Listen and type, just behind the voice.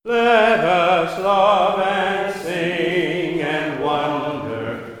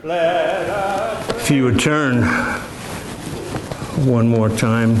If you would turn one more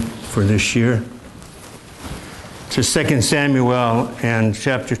time for this year to 2 Samuel and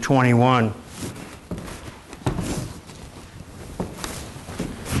chapter 21.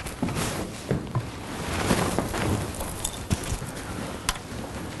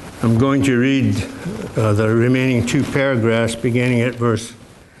 I'm going to read the remaining two paragraphs beginning at verse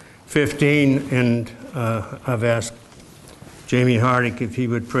 15, and I've asked Jamie Hardick if he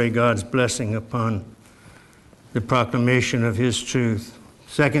would pray God's blessing upon the proclamation of his truth.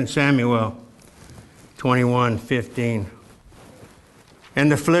 2 Samuel 21:15. And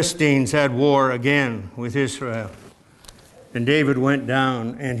the Philistines had war again with Israel. And David went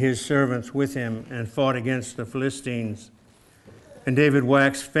down and his servants with him and fought against the Philistines. And David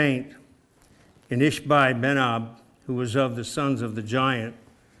waxed faint. And Ishbi-Benob, who was of the sons of the giant,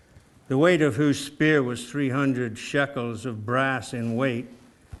 the weight of whose spear was 300 shekels of brass in weight,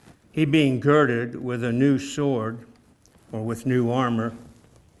 he being girded with a new sword, or with new armor,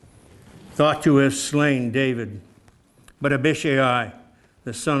 thought to have slain David. But Abishai,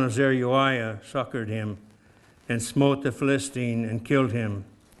 the son of Zeruiah, succored him, and smote the Philistine, and killed him.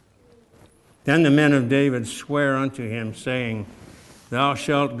 Then the men of David sware unto him, saying, Thou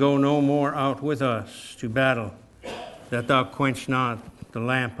shalt go no more out with us to battle, that thou quench not the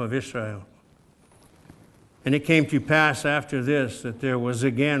lamp of Israel. And it came to pass after this that there was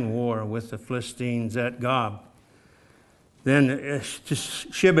again war with the Philistines at Gob. Then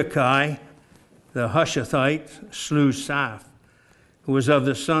Shibbekai, the Hushathite, slew Saph, who was of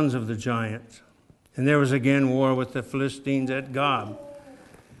the sons of the giant. And there was again war with the Philistines at Gob.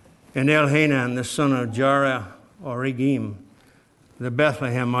 And Elhanan, the son of Jarah-Oregim, the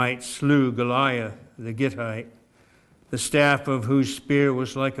Bethlehemite, slew Goliath, the Gittite, the staff of whose spear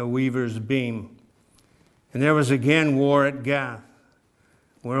was like a weaver's beam. And there was again war at Gath,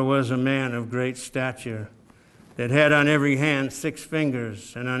 where was a man of great stature, that had on every hand 6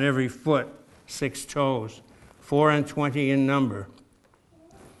 fingers, and on every foot 6 toes, 24 in number.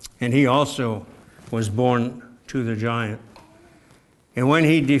 And he also was born to the giant. And when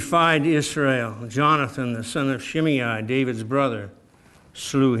he defied Israel, Jonathan, the son of Shimei, David's brother,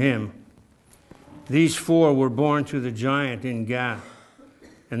 slew him. These 4 were born to the giant in Gath,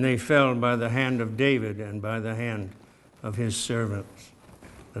 and they fell by the hand of David and by the hand of his servants.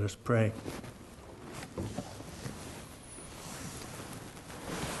 Let us pray.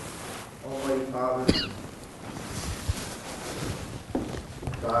 Almighty Father,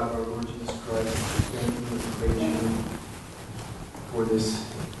 God of our Lord Jesus Christ, thank you and praise you for this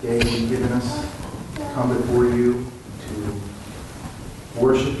day you've given us to come before you, to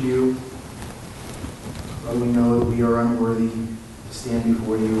worship you. Lord, we know that we are unworthy to stand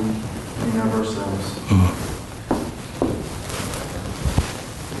before you in and of ourselves.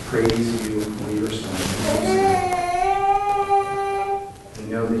 Praise you for your Son. We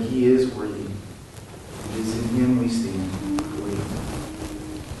know that he is worthy. It is in him we stand before you.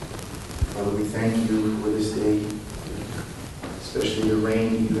 Father, we thank you for this day, especially the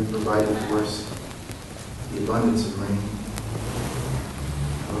rain you have provided for us, the abundance of rain.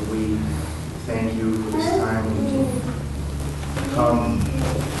 Lord, we thank you for this time when we can come,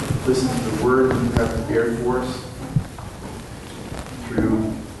 listen to the word you have prepared for us.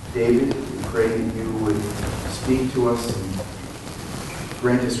 Through David, we pray that you would speak to us and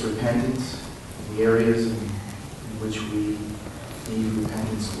grant us repentance in the areas in which we need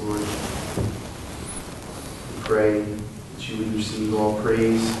repentance, Lord. We pray that you would receive all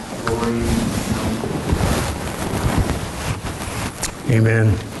praise, glory, and Amen.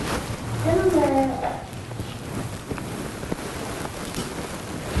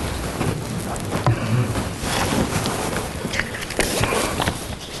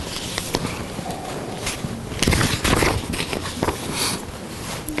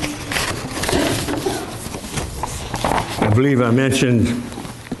 I believe I mentioned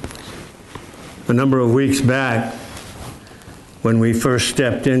a number of weeks back when we first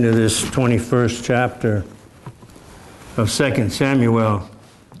stepped into this 21st chapter of 2 Samuel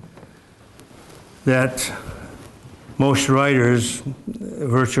that most writers,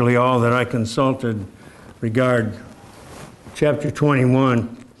 virtually all that I consulted, regard chapter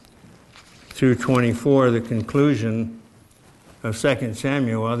 21 through 24, the conclusion of 2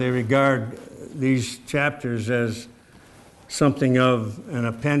 Samuel. They regard these chapters as something of an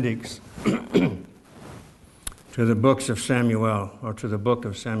appendix to the books of Samuel, or to the book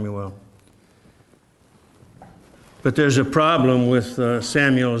of Samuel. But there's a problem with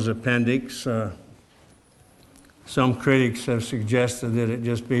Samuel's appendix. Some critics have suggested that it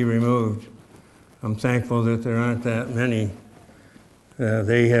just be removed. I'm thankful that there aren't that many.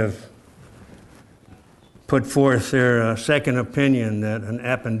 They have put forth their second opinion that an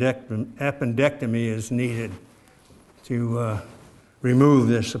appendectomy is needed to remove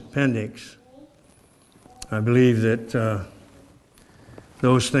this appendix. I believe that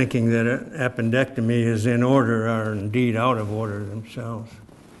those thinking that an appendectomy is in order are indeed out of order themselves.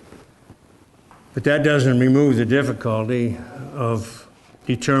 But that doesn't remove the difficulty of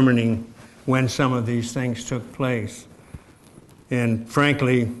determining when some of these things took place. And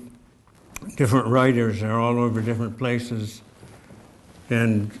frankly, different writers are all over different places.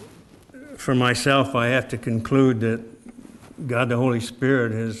 And for myself, I have to conclude that God the Holy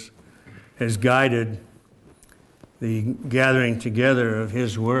Spirit has guided the gathering together of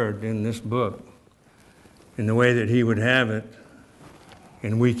His Word in this book in the way that He would have it.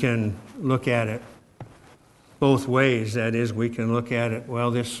 And we can look at it both ways. That is, we can look at it,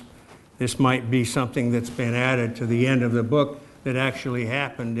 well, this might be something that's been added to the end of the book that actually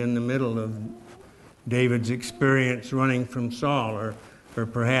happened in the middle of David's experience running from Saul, or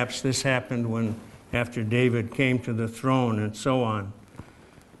perhaps this happened after David came to the throne and so on.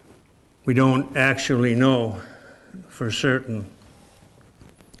 We don't actually know for certain.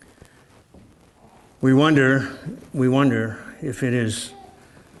 We wonder if it is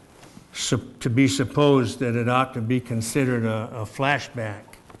to be supposed that it ought to be considered a flashback,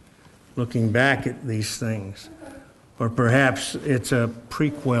 looking back at these things. Or perhaps it's a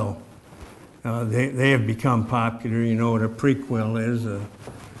prequel. They have become popular. You know what a prequel is.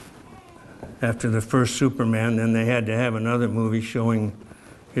 After the first Superman, then they had to have another movie showing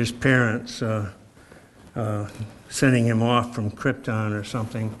his parents sending him off from Krypton or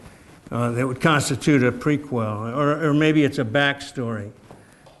something. That would constitute a prequel. Or maybe it's a backstory.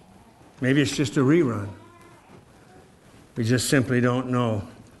 Maybe it's just a rerun. We just simply don't know.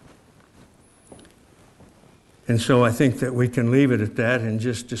 And so I think that we can leave it at that and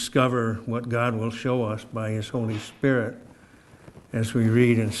just discover what God will show us by His Holy Spirit as we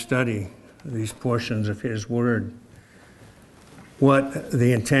read and study these portions of His Word. What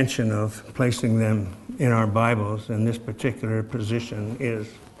the intention of placing them in our Bibles in this particular position is.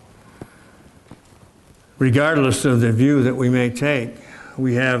 Regardless of the view that we may take,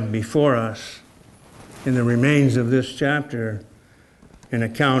 we have before us, in the remains of this chapter, an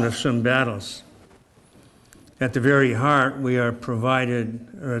account of some battles. At the very heart, we are provided,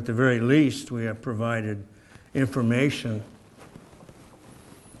 or at the very least, we are provided information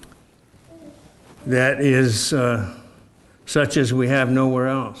that is such as we have nowhere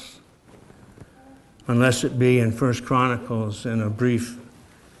else, unless it be in 1 Chronicles and a brief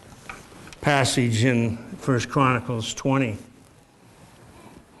passage in 1 Chronicles 20.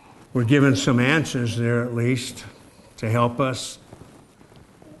 We're given some answers there, at least, to help us.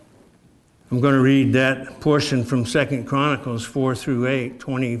 I'm going to read that portion from 2 Chronicles 4 through 8,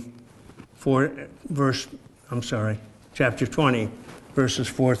 chapter 20, verses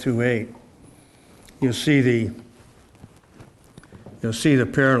 4 through 8. You'll see the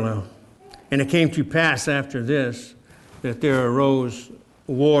parallel. And it came to pass after this that there arose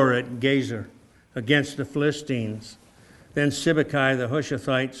war at Gezer against the Philistines. Then Sibbecai the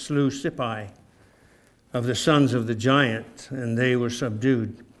Hushathite slew Sippai of the sons of the giant, and they were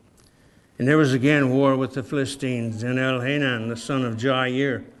subdued. And there was again war with the Philistines, and Elhanan the son of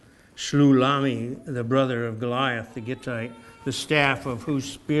Jair slew Lami, the brother of Goliath the Gittite, the staff of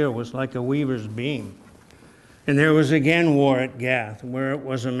whose spear was like a weaver's beam. And there was again war at Gath, where it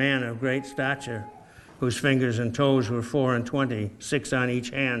was a man of great stature, whose fingers and toes were 24, 6 on each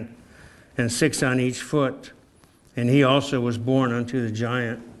hand, and 6 on each foot. And he also was born unto the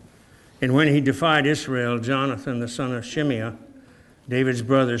giant. And when he defied Israel, Jonathan the son of Shimeah, David's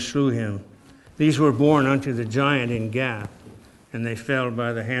brother, slew him. These were born unto the giant in Gath, and they fell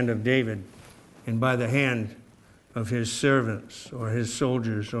by the hand of David, and by the hand of his servants, or his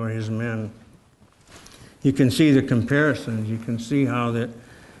soldiers, or his men. You can see the comparisons. You can see how that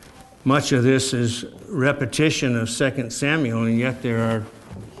much of this is repetition of 2 Samuel, and yet there are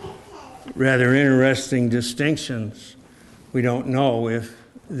rather interesting distinctions. We don't know if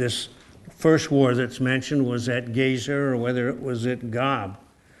this first war that's mentioned was at Gezer or whether it was at Gob.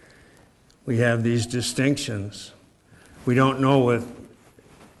 We have these distinctions. We don't know if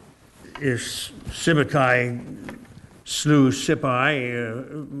Sibbecai slew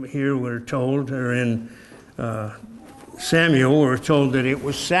Sippai. Here we're told, or in Samuel, we're told that it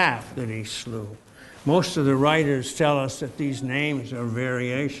was Saph that he slew. Most of the writers tell us that these names are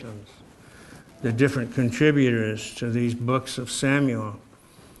variations. The different contributors to these books of Samuel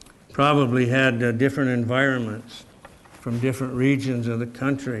probably had different environments from different regions of the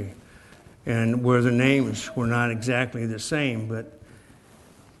country, and where the names were not exactly the same, but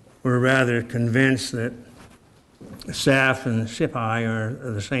we're rather convinced that Saph and Shippai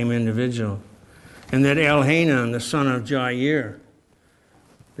are the same individual. And that Elhanan, the son of Jair,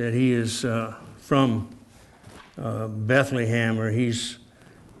 that he is from Bethlehem, or he's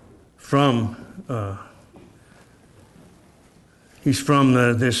from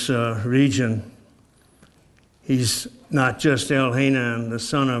this region. He's not just Elhanan, the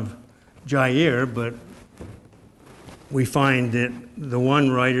son of Jair, but we find that the one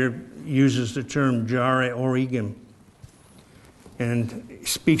writer uses the term Jare Origim and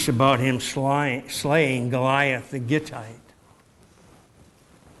speaks about him slaying Goliath the Gittite.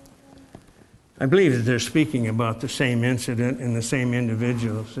 I believe that they're speaking about the same incident and the same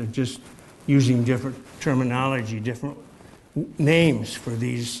individuals. They're just using different terminology, different names for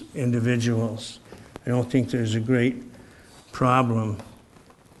these individuals. I don't think there's a great problem.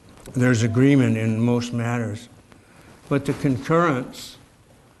 There's agreement in most matters. But the concurrence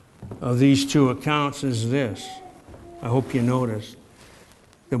of these two accounts is this. I hope you noticed.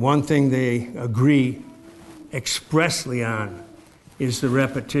 The one thing they agree expressly on is the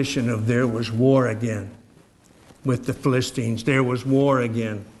repetition of there was war again with the Philistines. There was war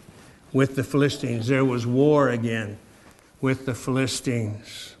again with the Philistines. There was war again with the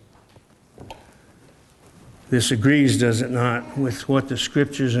Philistines. This agrees, does it not, with what the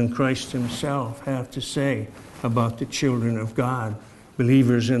Scriptures and Christ himself have to say about the children of God,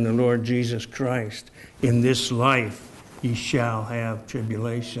 believers in the Lord Jesus Christ. In this life ye shall have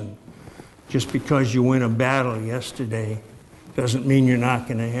tribulation. Just because you win a battle yesterday doesn't mean you're not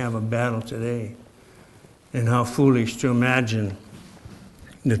going to have a battle today. And how foolish to imagine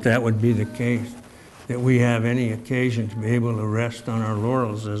that that would be the case, that we have any occasion to be able to rest on our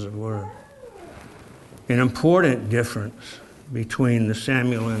laurels, as it were. An important difference between the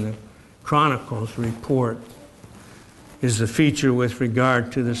Samuel and the Chronicles report is the feature with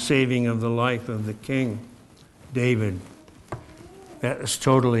regard to the saving of the life of the king, David. That is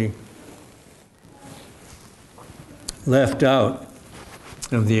totally left out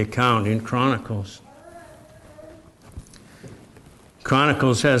of the account in Chronicles.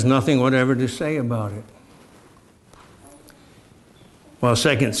 Chronicles has nothing whatever to say about it. While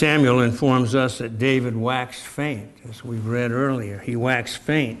 2 Samuel informs us that David waxed faint, as we've read earlier. He waxed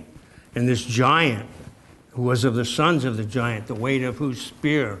faint, and this giant, who was of the sons of the giant, the weight of whose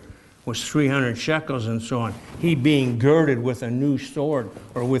spear was 300 shekels and so on, he being girded with a new sword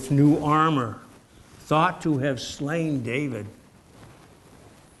or with new armor, thought to have slain David.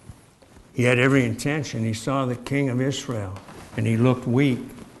 He had every intention. He saw the king of Israel, and he looked weak,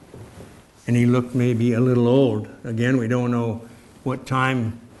 and he looked maybe a little old. Again, we don't know what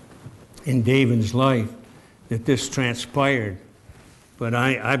time in David's life that this transpired, but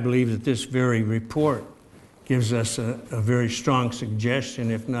I believe that this very report gives us a very strong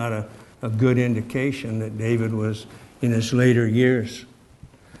suggestion, if not a good indication, that David was in his later years.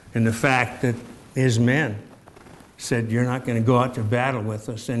 And the fact that his men said, you're not going to go out to battle with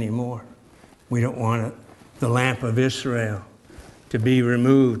us anymore. We don't want the lamp of Israel to be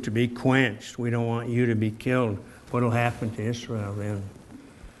removed, to be quenched. We don't want you to be killed. What will happen to Israel then?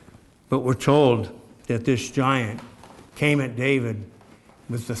 But we're told that this giant came at David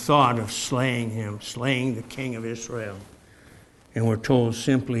with the thought of slaying him, slaying the king of Israel. And we're told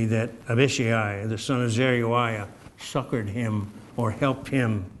simply that Abishai, the son of Zeruiah, succored him or helped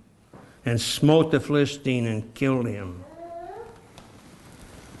him and smote the Philistine and killed him.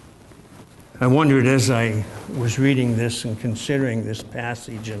 I wondered as I was reading this and considering this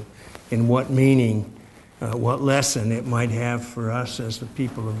passage and in what meaning, what lesson it might have for us as the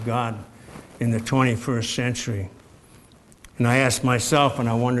people of God in the 21st century. And I ask myself, and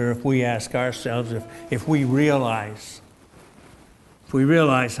I wonder if we ask ourselves, if we realize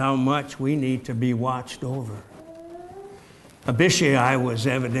how much we need to be watched over. Abishai was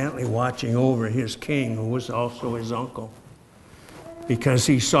evidently watching over his king, who was also his uncle, because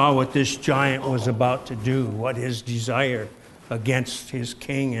he saw what this giant was about to do, what his desire against his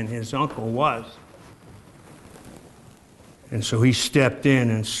king and his uncle was. And so he stepped in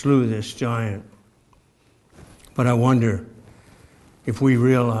and slew this giant. But I wonder if we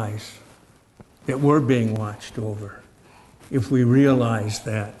realize that we're being watched over, if we realize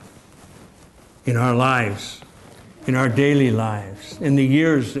that in our lives, in our daily lives, in the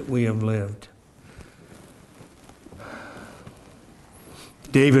years that we have lived.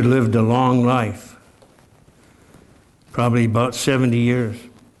 David lived a long life, probably about 70 years.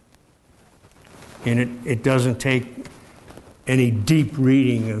 And it doesn't take any deep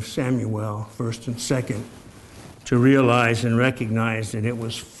reading of Samuel, 1st and 2nd, to realize and recognize that it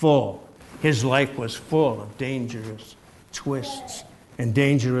was full. His life was full of dangerous twists and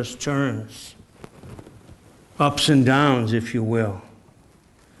dangerous turns. ups and downs, if you will.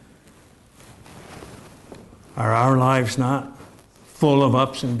 Are our lives not full of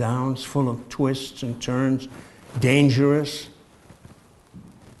ups and downs, full of twists and turns, dangerous?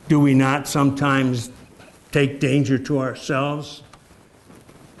 Do we not sometimes take danger to ourselves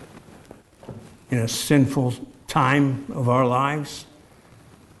in a sinful time of our lives?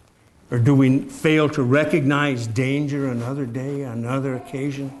 Or do we fail to recognize danger another day, another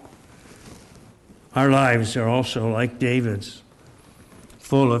occasion? Our lives are also like David's,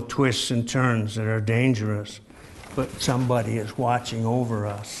 full of twists and turns that are dangerous, but somebody is watching over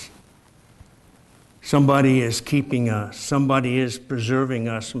us. Somebody is keeping us. Somebody is preserving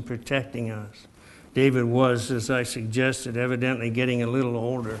us and protecting us. David was, as I suggested, evidently getting a little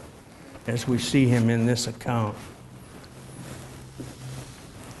older as we see him in this account.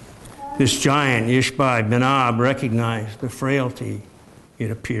 This giant, Ishbi-Benob, recognized the frailty, it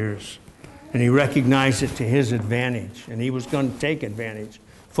appears. And he recognized it to his advantage. And he was going to take advantage,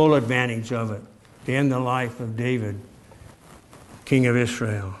 full advantage of it, to end the life of David, king of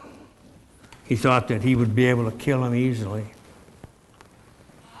Israel. He thought that he would be able to kill him easily.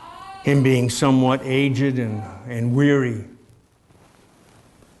 Him being somewhat aged and weary,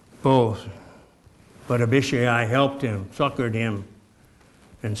 both. But Abishai helped him, succored him,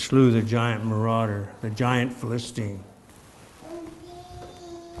 and slew the giant marauder, the giant Philistine.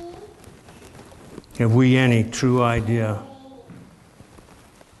 Have we any true idea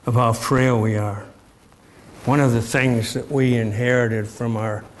of how frail we are? One of the things that we inherited from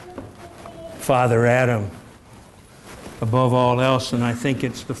our father Adam, above all else, and I think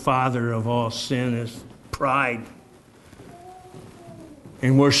it's the father of all sin, is pride.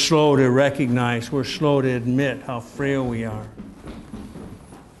 And we're slow to recognize, we're slow to admit how frail we are,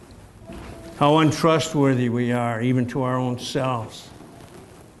 how untrustworthy we are, even to our own selves,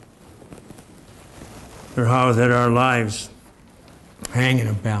 or how that our lives hang in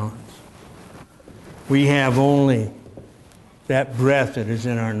a balance. We have only that breath that is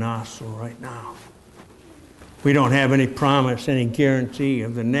in our nostril right now. We don't have any promise, any guarantee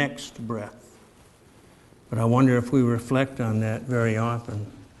of the next breath. But I wonder if we reflect on that very often,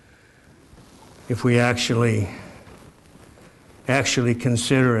 if we actually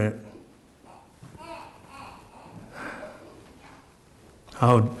consider it,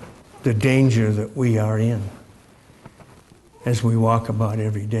 how the danger that we are in as we walk about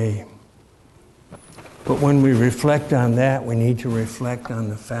every day. But when we reflect on that, we need to reflect on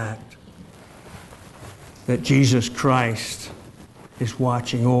the fact that Jesus Christ is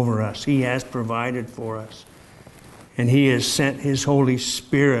watching over us. He has provided for us. And He has sent His Holy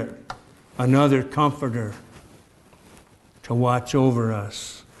Spirit, another comforter, to watch over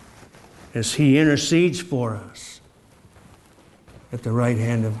us as He intercedes for us at the right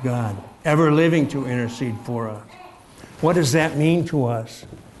hand of God, ever living to intercede for us. What does that mean to us?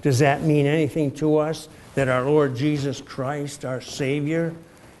 Does that mean anything to us that our Lord Jesus Christ, our Savior,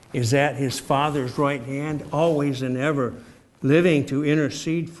 is at His Father's right hand, always and ever living to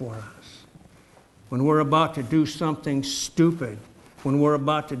intercede for us? When we're about to do something stupid, when we're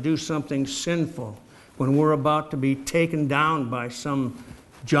about to do something sinful, when we're about to be taken down by some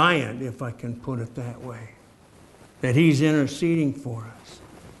giant, if I can put it that way, that He's interceding for us.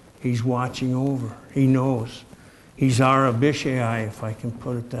 He's watching over. He knows. He's our Abishai, if I can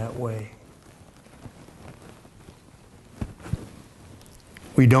put it that way.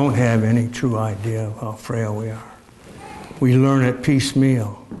 We don't have any true idea of how frail we are. We learn it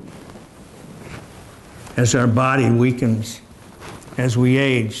piecemeal. As our body weakens, as we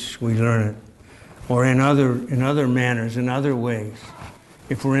age, we learn it. Or in other manners, in other ways.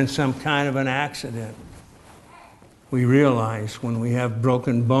 If we're in some kind of an accident, we realize when we have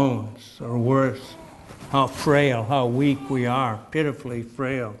broken bones or worse, how frail, how weak we are, pitifully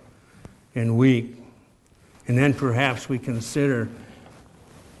frail and weak. And then perhaps we consider,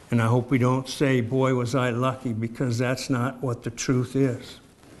 and I hope we don't say, boy, was I lucky, because that's not what the truth is.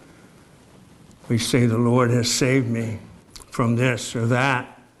 We say the Lord has saved me from this or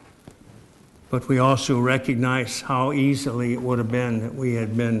that, but we also recognize how easily it would have been that we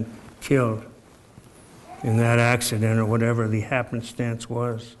had been killed in that accident or whatever the happenstance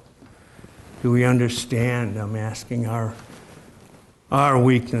was. Do we understand, I'm asking, our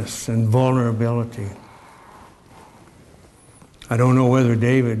weakness and vulnerability? I don't know whether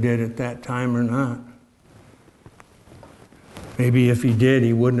David did at that time or not. Maybe if he did,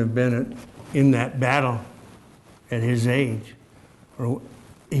 he wouldn't have been in that battle at his age. Or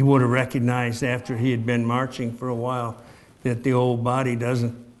he would have recognized after he had been marching for a while that the old body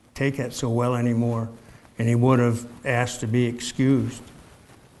doesn't take it so well anymore, and he would have asked to be excused.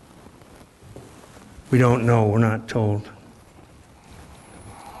 We don't know, we're not told.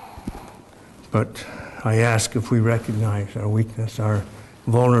 But I ask if we recognize our weakness, our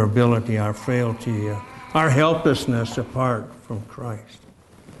vulnerability, our frailty, our helplessness apart from Christ.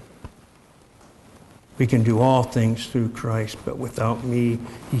 We can do all things through Christ, but without me,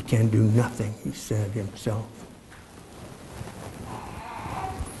 he can do nothing, he said himself.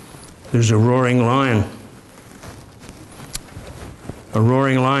 There's a roaring lion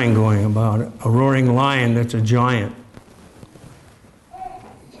going about, a roaring lion that's a giant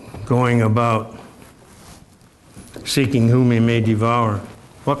going about seeking whom he may devour.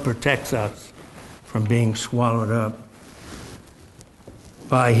 What protects us from being swallowed up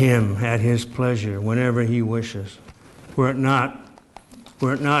by him at his pleasure whenever he wishes? Were it not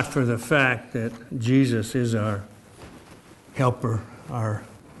for the fact that Jesus is our helper, our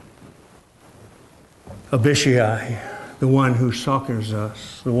Abishai, the one who succors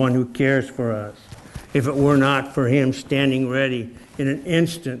us, the one who cares for us. If it were not for him standing ready in an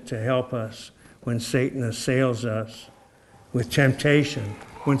instant to help us when Satan assails us with temptation,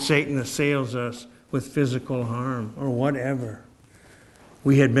 when Satan assails us with physical harm or whatever,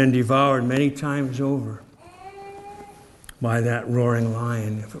 we had been devoured many times over by that roaring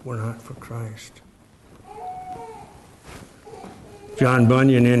lion if it were not for Christ. John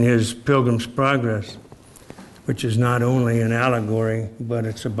Bunyan, in his Pilgrim's Progress, which is not only an allegory, but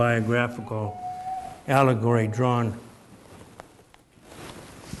it's a biographical allegory drawn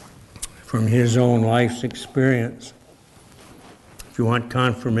from his own life's experience. If you want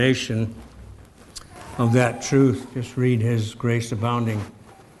confirmation of that truth, just read his Grace Abounding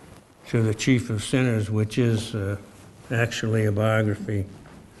to the Chief of Sinners, which is actually a biography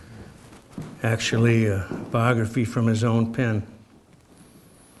from his own pen.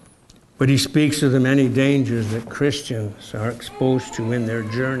 But he speaks of the many dangers that Christians are exposed to in their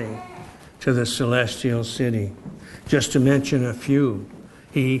journey to the celestial city. Just to mention a few,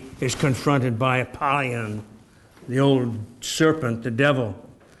 he is confronted by Apollyon, the old serpent, the devil.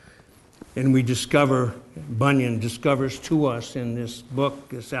 And Bunyan discovers to us in this book,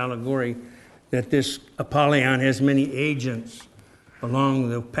 this allegory, that this Apollyon has many agents along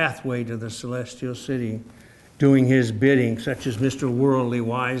the pathway to the celestial city doing his bidding, such as Mr. Worldly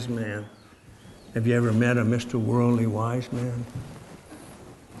Wise Man. Have you ever met a Mr. Worldly Wise Man?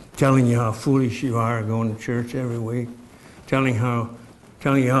 Telling you how foolish you are going to church every week. Telling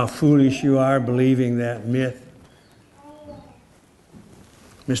you how foolish you are believing that myth.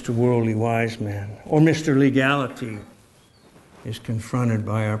 Mr. Worldly Wise Man. Or Mr. Legality is confronted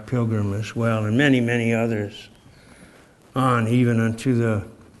by our pilgrim as well, and many, many others, on even unto the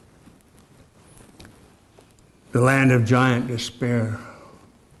land of giant despair,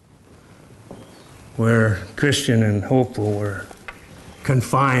 where Christian and hopeful were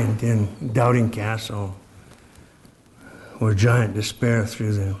confined in Doubting Castle, where giant despair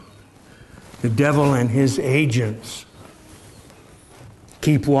threw them. The devil and his agents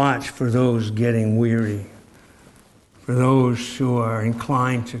keep watch for those getting weary, for those who are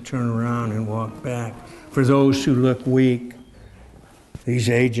inclined to turn around and walk back, for those who look weak. These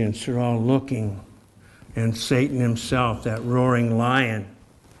agents are all looking, and Satan himself, that roaring lion,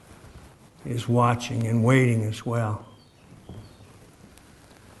 is watching and waiting as well.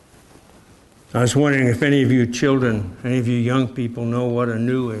 I was wondering if any of you children, any of you young people know what a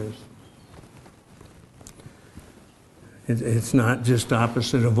gnu is. It's not just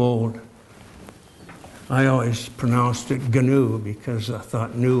opposite of old. I always pronounced it GNU because I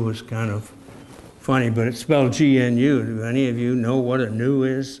thought new was kind of funny, but it's spelled G-N-U. Do any of you know what a gnu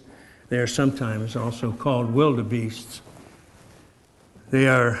is? They are sometimes also called wildebeests. They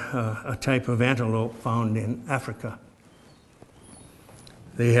are a type of antelope found in Africa.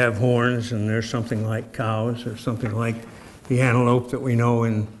 They have horns, and they're something like cows or something like the antelope that we know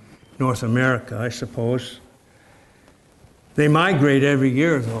in North America, I suppose. They migrate every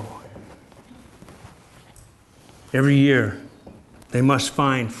year, though. Every year, they must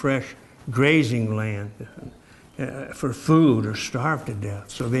find fresh grazing land for food or starve to death,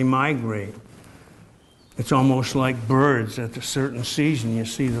 so they migrate. It's almost like birds. At a certain season, you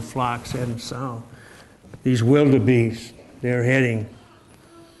see the flocks heading south. These wildebeest, they're heading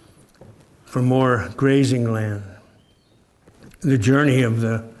for more grazing land. The journey of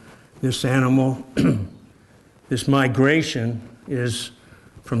this animal, this migration, is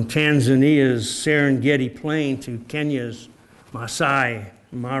from Tanzania's Serengeti Plain to Kenya's Masai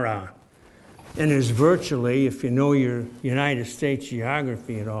Mara, and is virtually, if you know your United States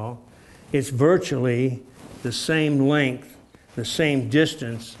geography at all, it's virtually the same length, the same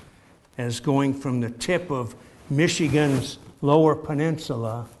distance as going from the tip of Michigan's Lower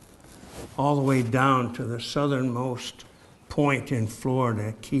Peninsula all the way down to the southernmost point in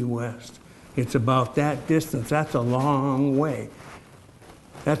Florida, Key West. It's about that distance. That's a long way.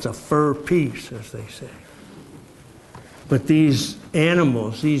 That's a fur piece, as they say. But these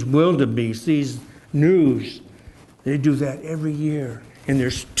animals, these wildebeest, these gnus, they do that every year. And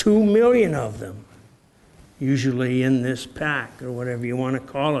there's 2 million of them, usually in this pack, or whatever you want to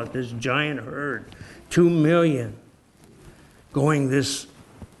call it, this giant herd. 2 million going this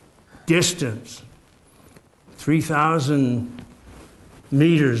distance. 3,000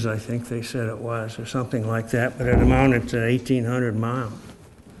 meters, I think they said it was, or something like that, but it amounted to 1,800 miles.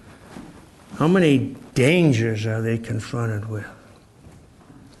 How many dangers are they confronted with?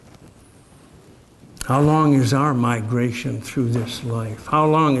 How long is our migration through this life? How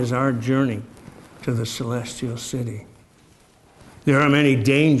long is our journey to the celestial city? There are many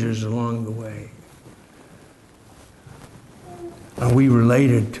dangers along the way. Are we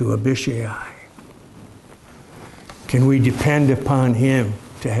related to Abishai? Can we depend upon him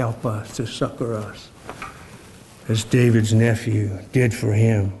to help us, to succor us, as David's nephew did for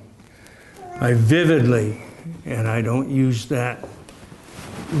him? I vividly, and I don't use that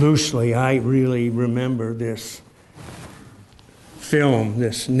loosely, I really remember this film,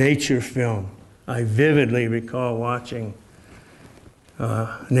 this nature film. I vividly recall watching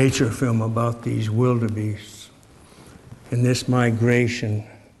a nature film about these wildebeests and this migration.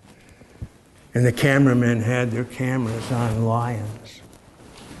 And the cameramen had their cameras on lions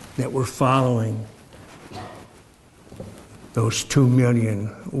that were following those 2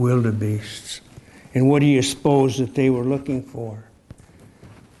 million wildebeests. And what do you suppose that they were looking for?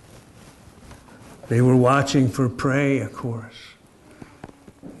 They were watching for prey, of course.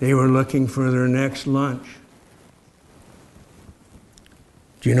 They were looking for their next lunch.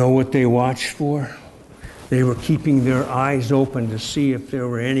 Do you know what they watched for? They were keeping their eyes open to see if there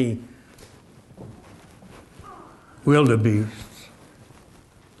were any wildebeests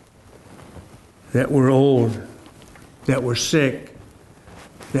that were old, that were sick,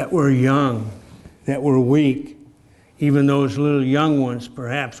 that were young, that were weak, even those little young ones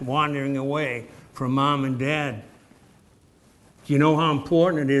perhaps wandering away from mom and dad. Do you know how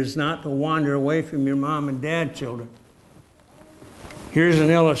important it is not to wander away from your mom and dad, children? Here's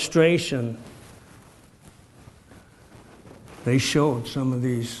an illustration. They showed some of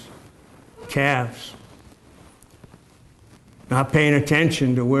these calves not paying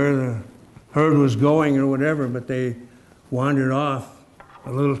attention to where the herd was going or whatever, but they wandered off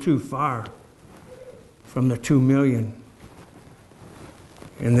a little too far from the 2 million.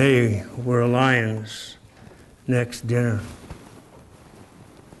 And they were a lion's next dinner.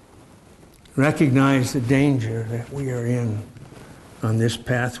 Recognize the danger that we are in on this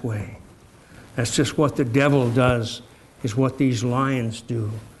pathway. That's just what the devil does, is what these lions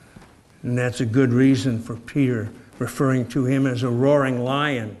do. And that's a good reason for Peter referring to him as a roaring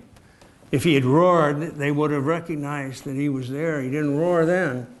lion. If he had roared, they would have recognized that he was there. He didn't roar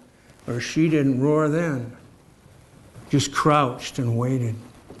then, or she didn't roar then. Just crouched and waited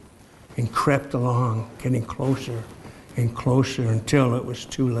and crept along, getting closer and closer until it was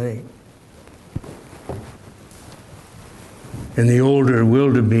too late. And the older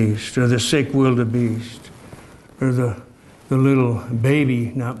wildebeest, or the sick wildebeest, or the little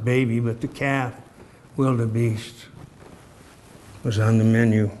baby, not baby, but the calf wildebeest was on the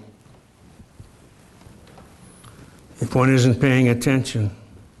menu. If one isn't paying attention,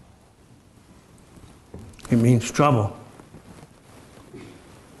 it means trouble.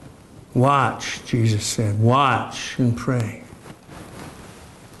 Watch, Jesus said, watch and pray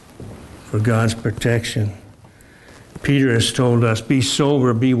for God's protection. Peter has told us, be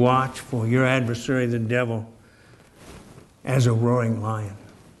sober, be watchful. Your adversary, the devil, as a roaring lion,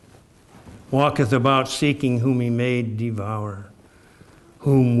 walketh about seeking whom he may devour,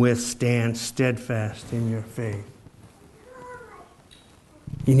 whom withstand steadfast in your faith.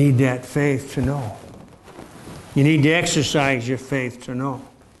 You need that faith to know. You need to exercise your faith to know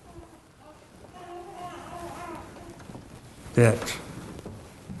that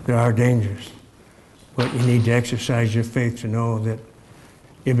there are dangers. But you need to exercise your faith to know that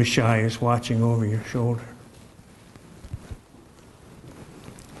Abishai is watching over your shoulder.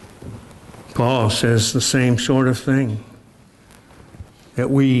 Paul says the same sort of thing, that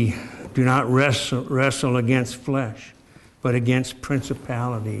we do not wrestle against flesh, but against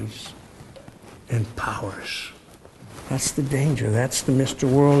principalities and powers. That's the danger. That's the Mr.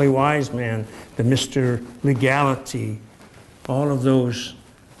 Worldly Wise Man, the Mr. Legality, all of those,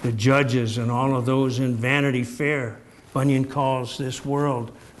 the judges and all of those in Vanity Fair. Bunyan calls this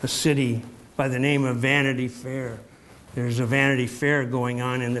world a city by the name of Vanity Fair. There's a Vanity Fair going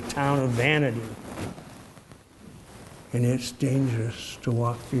on in the town of Vanity. And it's dangerous to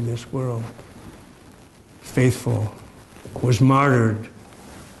walk through this world. Faithful was martyred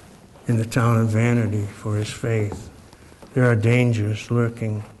in the town of Vanity for his faith. There are dangers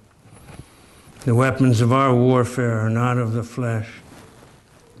lurking. The weapons of our warfare are not of the flesh.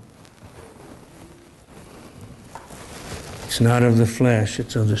 It's not of the flesh,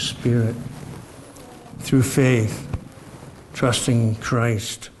 it's of the Spirit. Through faith, trusting in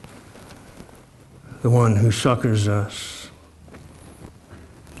Christ, the one who succors us.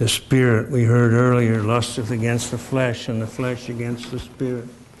 The Spirit, we heard earlier, lusteth against the flesh, and the flesh against the Spirit.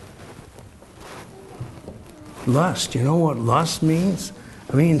 Lust, you know what lust means?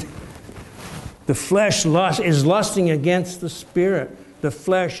 I mean, the flesh is lusting against the Spirit. The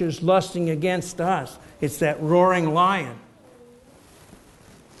flesh is lusting against us. It's that roaring lion.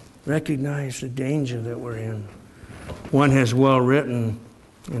 Recognize the danger that we're in. One has well written,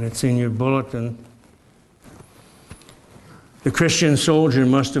 and it's in your bulletin. The Christian soldier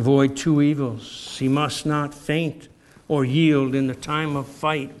must avoid two evils. He must not faint or yield in the time of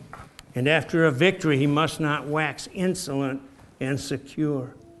fight. And after a victory, he must not wax insolent and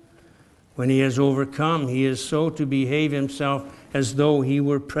secure. When he has overcome, he is so to behave himself as though he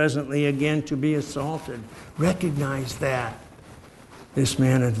were presently again to be assaulted. Recognize that. This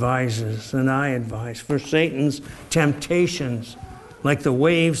man advises, and I advise. For Satan's temptations, like the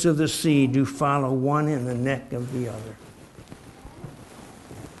waves of the sea, do follow one in the neck of the other.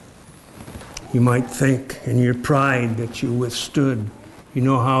 You might think in your pride that you withstood. You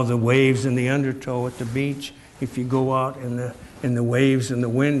know how the waves in the undertow at the beach, if you go out in the waves and the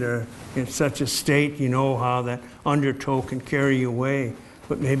wind are in such a state, you know how that undertow can carry you away.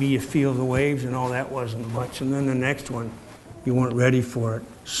 But maybe you feel the waves and, oh, that wasn't much. And then the next one, you weren't ready for it,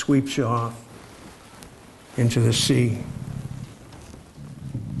 sweeps you off into the sea.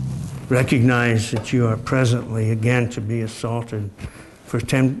 Recognize that you are presently again to be assaulted. For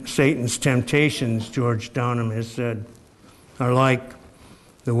Satan's temptations, George Downham has said, are like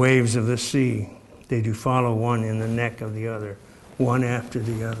the waves of the sea. They do follow one in the neck of the other, one after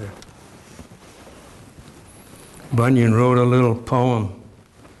the other. Bunyan wrote a little poem.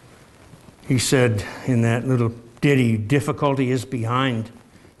 He said in that little ditty, difficulty is behind,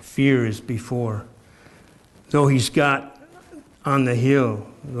 fear is before. Though he's got on the hill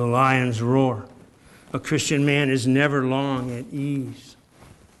the lion's roar, a Christian man is never long at ease.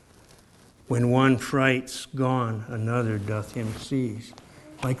 When one fright's gone, another doth him seize.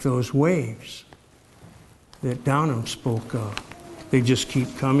 Like those waves that Downham spoke of. They just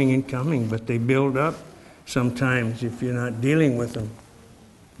keep coming and coming, but they build up sometimes if you're not dealing with them.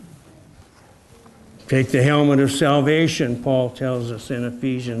 Take the helmet of salvation, Paul tells us in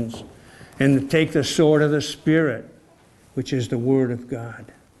Ephesians, and take the sword of the Spirit, which is the Word of God.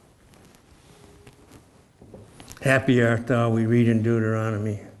 Happy art thou, we read in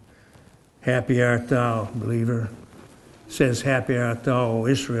Deuteronomy. Happy art thou, believer. It says, happy art thou, O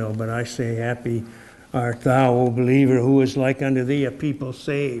Israel, but I say, happy art thou, O believer, who is like unto thee, a people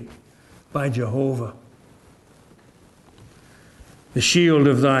saved by Jehovah. The shield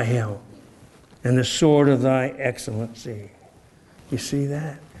of thy help and the sword of thy excellency. You see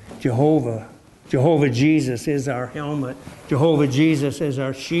that? Jehovah Jesus is our helmet. Jehovah Jesus is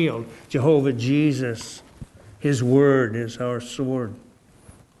our shield. Jehovah Jesus, his word is our sword.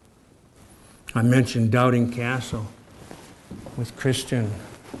 I mentioned Doubting Castle with Christian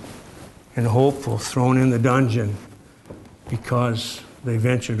and Hopeful thrown in the dungeon because they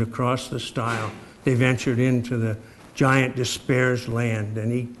ventured across the stile. They ventured into the giant Despair's land,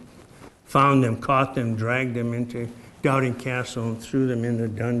 and he found them, caught them, dragged them into Doubting Castle and threw them in the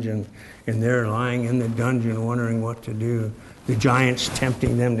dungeon. And they're lying in the dungeon wondering what to do. The giant's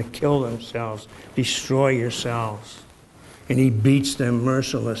tempting them to kill themselves, destroy yourselves. And he beats them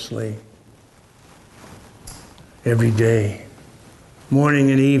mercilessly every day, morning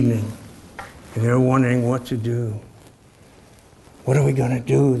and evening. And they're wondering what to do. What are we going to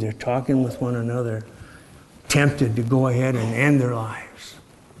do? They're talking with one another, tempted to go ahead and end their lives.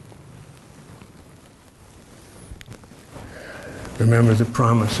 Remember the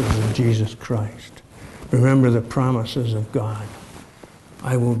promises of Jesus Christ. Remember the promises of God.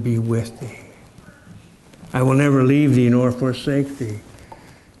 I will be with thee. I will never leave thee nor forsake thee.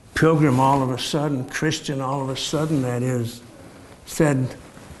 Pilgrim all of a sudden, Christian all of a sudden, that is, said,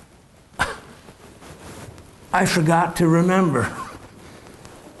 I forgot to remember.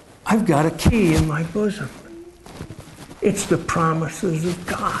 I've got a key in my bosom. It's the promises of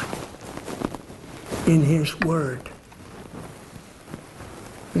God in his word.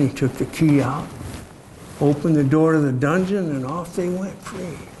 And he took the key out opened the door to the dungeon, and off they went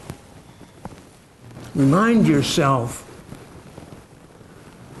free. Remind yourself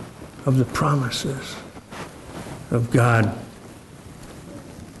of the promises of God.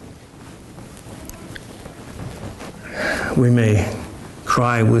 We may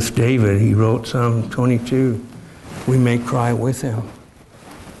cry with David. He wrote Psalm 22. We may cry with him.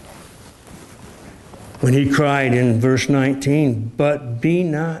 When he cried in verse 19, "But be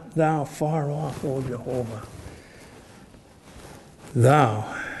not thou far off, O Jehovah. Thou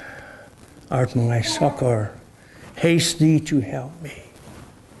art my succor. Haste thee to help me."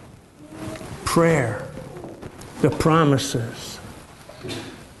 Prayer, the promises.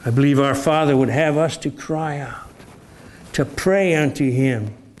 I believe our Father would have us to cry out, to pray unto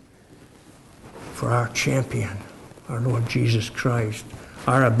him for our champion, our Lord Jesus Christ,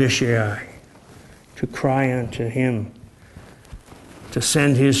 our Abishai, to cry unto him, to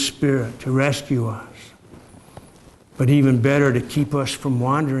send his Spirit to rescue us. But even better, to keep us from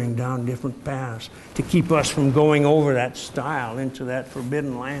wandering down different paths, to keep us from going over that stile into that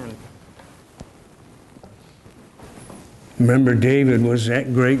forbidden land. Remember, David was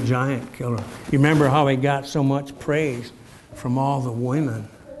that great giant killer. You remember how he got so much praise from all the women.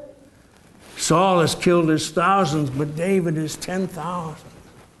 Saul has killed his thousands, but David is 10,000.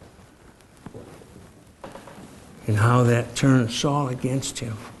 And how that turned Saul against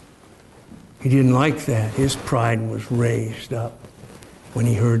him. He didn't like that. His pride was raised up when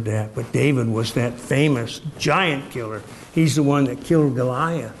he heard that. But David was that famous giant killer. He's the one that killed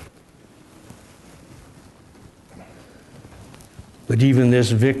Goliath. But even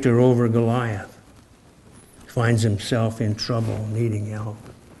this victor over Goliath finds himself in trouble, needing help.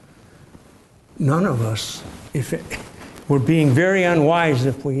 None of us, we're being very unwise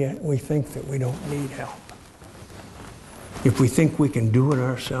if we think that we don't need help. If we think we can do it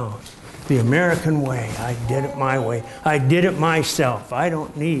ourselves. The American way, I did it my way. I did it myself. I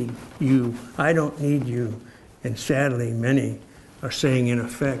don't need you. I don't need you. And sadly, many are saying in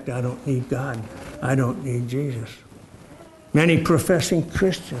effect, I don't need God. I don't need Jesus. Many professing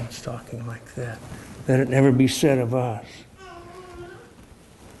Christians talking like that. Let it never be said of us.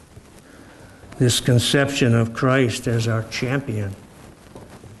 This conception of Christ as our champion,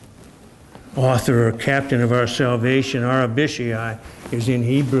 author or captain of our salvation, our Abishai, is in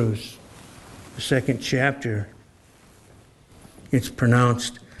Hebrews, the 2nd chapter. It's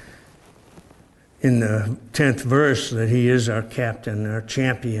pronounced in the 10th verse that he is our captain, our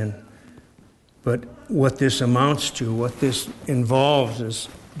champion. But what this amounts to, what this involves, is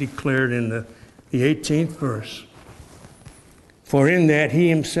declared in the 18th verse. For in that he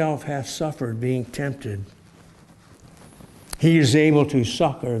himself hath suffered, being tempted, he is able to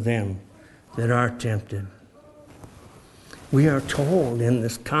succor them that are tempted. We are told in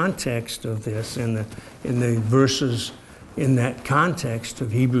this context of this, in the verses in that context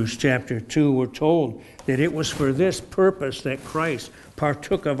of Hebrews chapter 2, we're told that it was for this purpose that Christ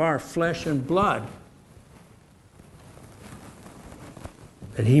partook of our flesh and blood,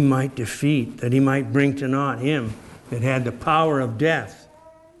 that he might defeat, that he might bring to naught him that had the power of death,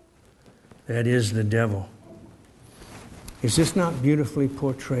 that is the devil. Is this not beautifully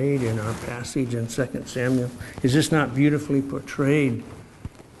portrayed in our passage in 2 Samuel? Is this not beautifully portrayed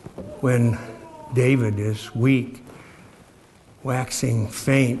when David is weak, waxing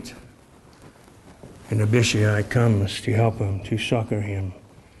faint, and Abishai comes to help him, to succor him?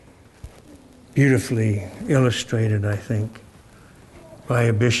 Beautifully illustrated, I think, by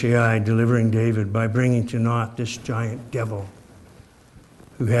Abishai delivering David by bringing to naught this giant devil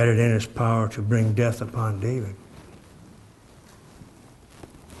who had it in his power to bring death upon David.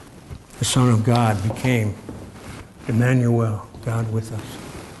 The Son of God became Emmanuel, God with us.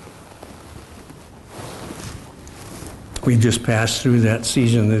 We just passed through that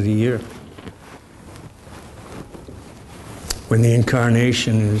season of the year when the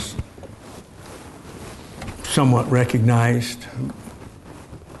incarnation is somewhat recognized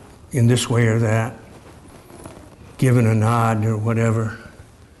in this way or that, given a nod or whatever.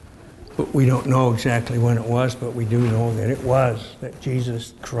 But we don't know exactly when it was, but we do know that it was, that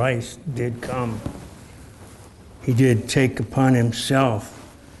Jesus Christ did come. He did take upon himself,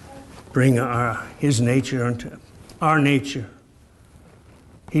 bring his nature unto our nature.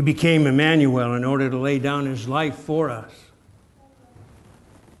 He became Emmanuel in order to lay down his life for us.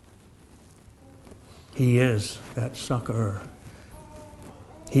 He is that succorer.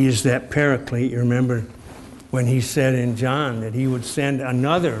 He is that paraclete. You remember when he said in John that he would send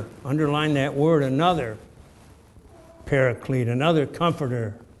another, underline that word, another paraclete, another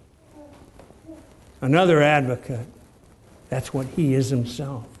comforter, another advocate. That's what he is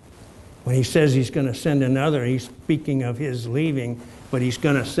himself. When he says he's going to send another, he's speaking of his leaving, but he's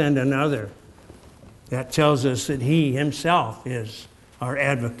going to send another. That tells us that he himself is our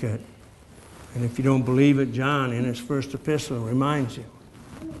advocate. And if you don't believe it, John in his first epistle reminds you.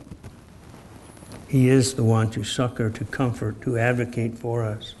 He is the one to succor, to comfort, to advocate for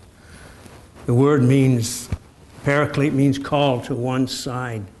us. The word means, paraclete means call to one's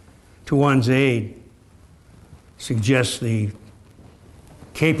side, to one's aid. Suggests the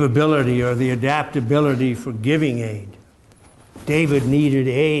capability or the adaptability for giving aid. David needed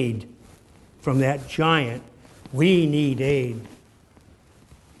aid from that giant. We need aid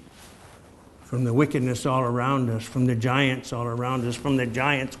from the wickedness all around us, from the giants all around us, from the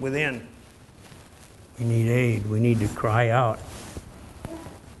giants within. We need aid. We need to cry out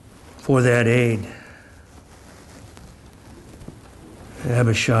for that aid.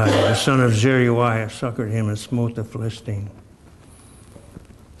 Abishai, the son of Zeruiah, succored him and smote the Philistine.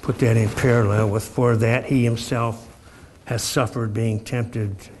 Put that in parallel with, for that he himself has suffered being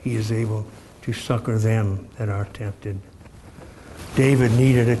tempted, he is able to succor them that are tempted. David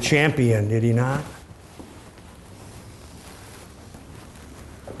needed a champion, did he not?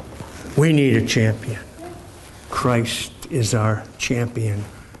 We need a champion. Christ is our champion,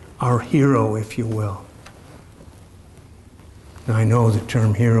 our hero, if you will. Now, I know the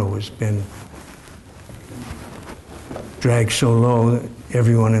term hero has been dragged so low that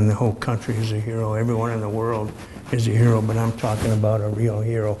everyone in the whole country is a hero, everyone in the world is a hero, but I'm talking about a real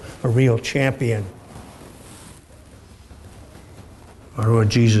hero, a real champion. Our Lord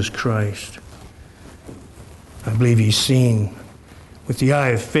Jesus Christ. I believe he's seen with the eye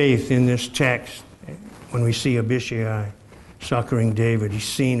of faith in this text when we see Abishai succoring David. He's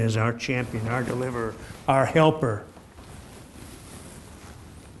seen as our champion, our deliverer, our helper.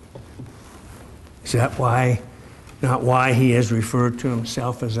 Is that why, not why he has referred to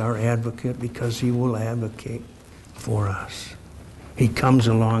himself as our advocate? Because he will advocate for us. He comes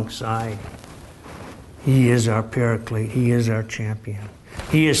alongside. He is our paraclete. He is our champion.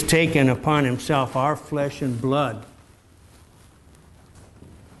 He has taken upon himself our flesh and blood.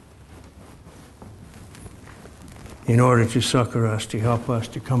 In order to succor us, to help us,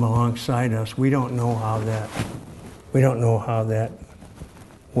 to come alongside us. We don't know how that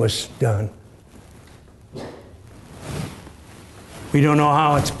was done. We don't know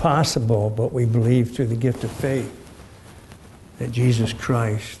how it's possible, but we believe through the gift of faith that Jesus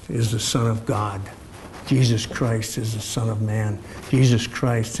Christ is the Son of God. Jesus Christ is the Son of Man. Jesus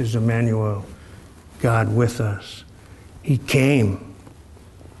Christ is Emmanuel, God with us. He came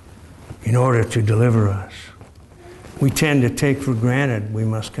in order to deliver us. We tend to take for granted, we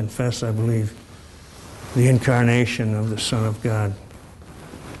must confess, I believe, the incarnation of the Son of God.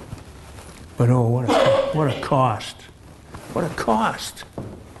 But oh, what a cost. What a cost.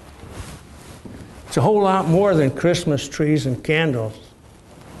 It's a whole lot more than Christmas trees and candles.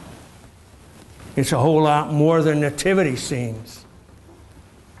 It's a whole lot more than nativity scenes.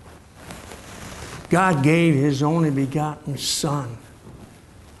 God gave his only begotten Son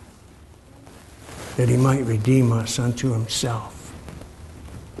that he might redeem us unto himself.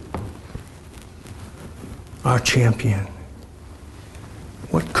 Our champion.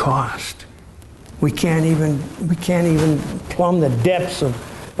 What cost? We can't even plumb the depths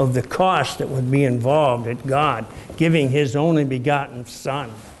of the cost that would be involved at God giving his only begotten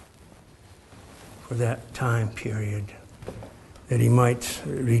Son for that time period, that he might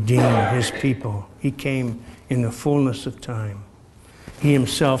redeem his people. He came in the fullness of time. He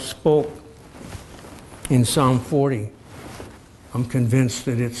himself spoke in Psalm 40. I'm convinced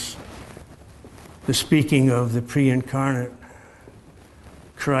that it's the speaking of the pre-incarnate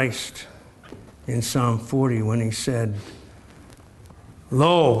Christ in Psalm 40 when he said,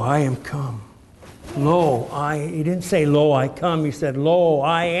 "Lo, I am come. He didn't say, lo, I come. He said, lo,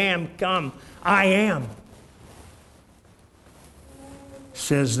 I am come. I am.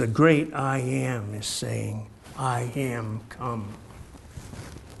 Says the great I am is saying, I am come.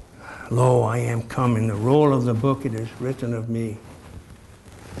 Lo, I am come. In the roll of the book it is written of me.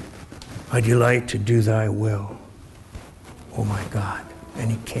 I delight to do thy will, oh my God.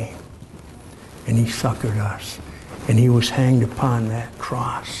 And he came. And he succored us. And he was hanged upon that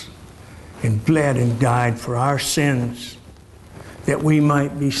cross and bled and died for our sins, that we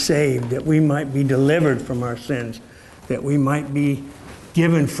might be saved, that we might be delivered from our sins, that we might be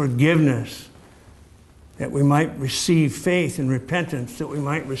given forgiveness, that we might receive faith and repentance, that we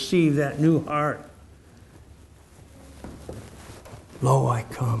might receive that new heart. Lo, I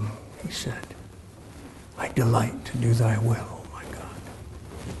come, he said. I delight to do thy will, oh my God.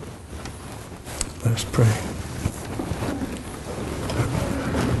 Let us pray.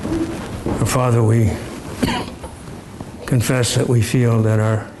 Father, we confess that we feel that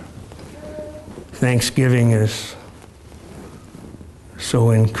our thanksgiving is so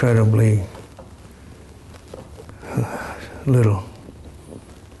incredibly little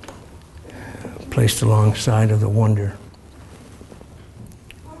placed alongside of the wonder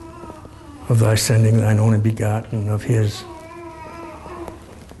of thy sending thine only begotten, of his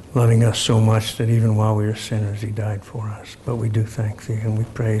loving us so much that even while we were sinners, he died for us. But we do thank thee and we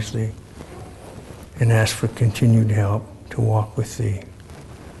praise thee and ask for continued help to walk with thee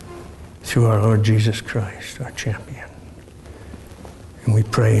through our Lord Jesus Christ, our champion. And we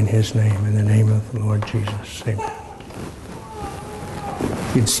pray in his name, in the name of the Lord Jesus. Amen.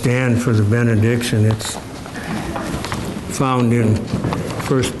 You'd stand for the benediction. It's found in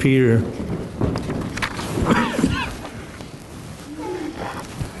 1 Peter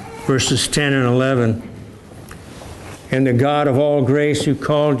verses 10 and 11. And the God of all grace, who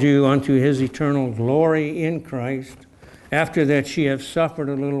called you unto his eternal glory in Christ, after that ye have suffered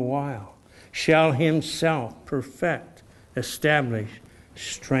a little while, shall himself perfect, establish,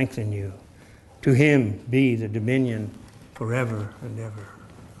 strengthen you. To him be the dominion forever and ever.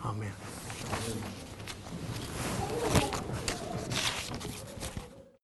 Amen.